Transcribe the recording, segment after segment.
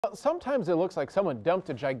Sometimes it looks like someone dumped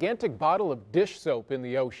a gigantic bottle of dish soap in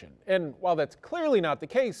the ocean. And while that's clearly not the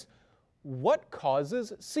case, what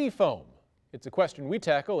causes sea foam? It's a question we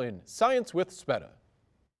tackle in Science with Speta.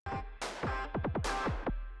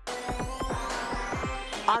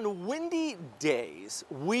 On windy days,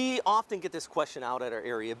 we often get this question out at our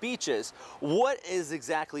area beaches. What is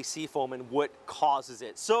exactly sea foam and what causes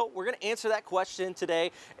it? So we're going to answer that question today.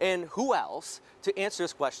 And who else to answer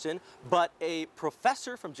this question but a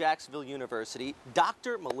professor from Jacksonville University,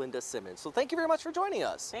 Dr. Melinda Simmons. So thank you very much for joining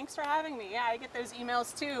us. Thanks for having me. Yeah, I get those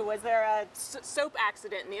emails too. Was there a soap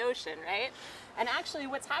accident in the ocean, right? And actually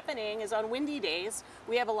what's happening is on windy days,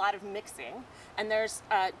 we have a lot of mixing, and there's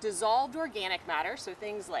dissolved organic matter, so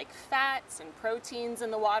things like fats and proteins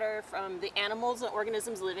in the water from the animals and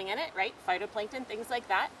organisms living in it, right? Phytoplankton, things like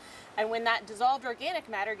that. And when that dissolved organic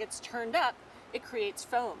matter gets turned up, it creates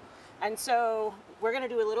foam. And so we're going to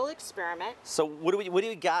do a little experiment. So what do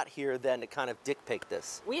we got here then to kind of depict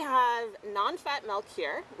this? We have non-fat milk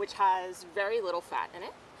here, which has very little fat in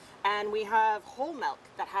it. And we have whole milk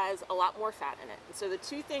that has a lot more fat in it. And so the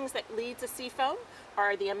two things that lead to sea foam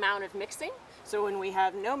are the amount of mixing. So when we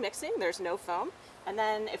have no mixing, there's no foam. And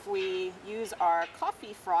then if we use our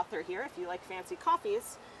coffee frother here, if you like fancy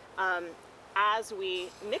coffees, as we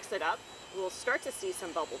mix it up, we'll start to see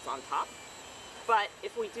some bubbles on top. But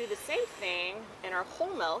if we do the same thing in our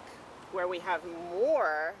whole milk, where we have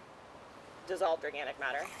more dissolved organic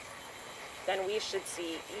matter, then we should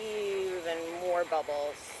see even more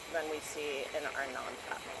bubbles than we see in our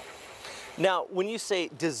non-fat milk. Now, when you say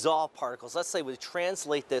dissolved particles, let's say we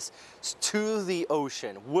translate this to the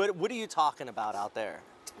ocean. What are you talking about out there?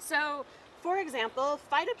 So, for example,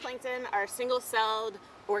 phytoplankton are single-celled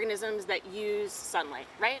organisms that use sunlight,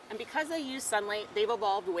 right? And because they use sunlight, they've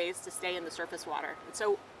evolved ways to stay in the surface water. And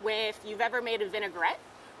so if you've ever made a vinaigrette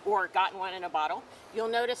or gotten one in a bottle, you'll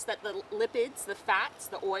notice that the lipids, the fats,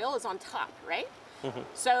 the oil is on top, right?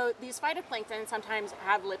 So these phytoplankton sometimes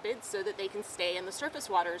have lipids so that they can stay in the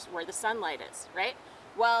surface waters where the sunlight is, right?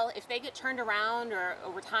 Well, if they get turned around or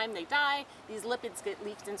over time they die, these lipids get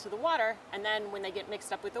leaked into the water, and then when they get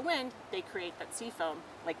mixed up with the wind, they create that sea foam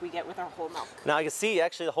like we get with our whole milk. Now I can see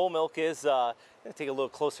actually the whole milk is, I'm going to take a little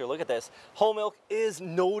closer look at this. Whole milk is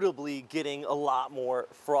notably getting a lot more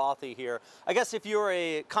frothy here. I guess if you're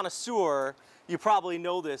a connoisseur, you probably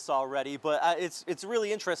know this already, but it's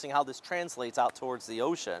really interesting how this translates out towards the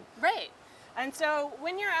ocean. Right. And so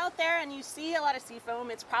when you're out there and you see a lot of sea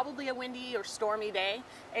foam, it's probably a windy or stormy day.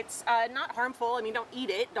 It's not harmful. I mean, don't eat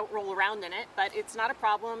it, don't roll around in it, but it's not a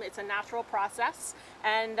problem. It's a natural process.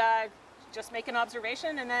 And just make an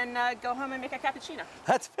observation and then go home and make a cappuccino.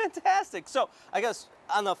 That's fantastic. So I guess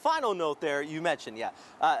on the final note there, you mentioned,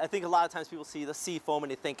 I think a lot of times people see the sea foam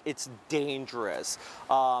and they think it's dangerous.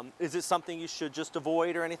 Is it something you should just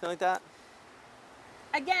avoid or anything like that?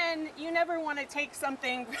 Again, you never want to take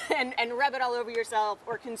something and rub it all over yourself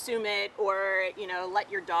or consume it or, let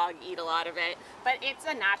your dog eat a lot of it. But it's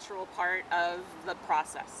a natural part of the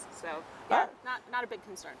process. So, yeah, not a big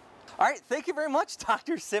concern. All right, thank you very much,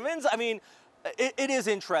 Dr. Simmons. I mean, it is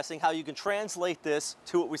interesting how you can translate this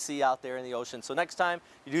to what we see out there in the ocean. So next time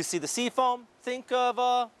you do see the sea foam, think of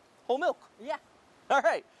whole milk. Yeah. All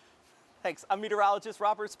right. Thanks. I'm meteorologist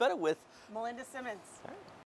Robert Speta with Melinda Simmons. All right.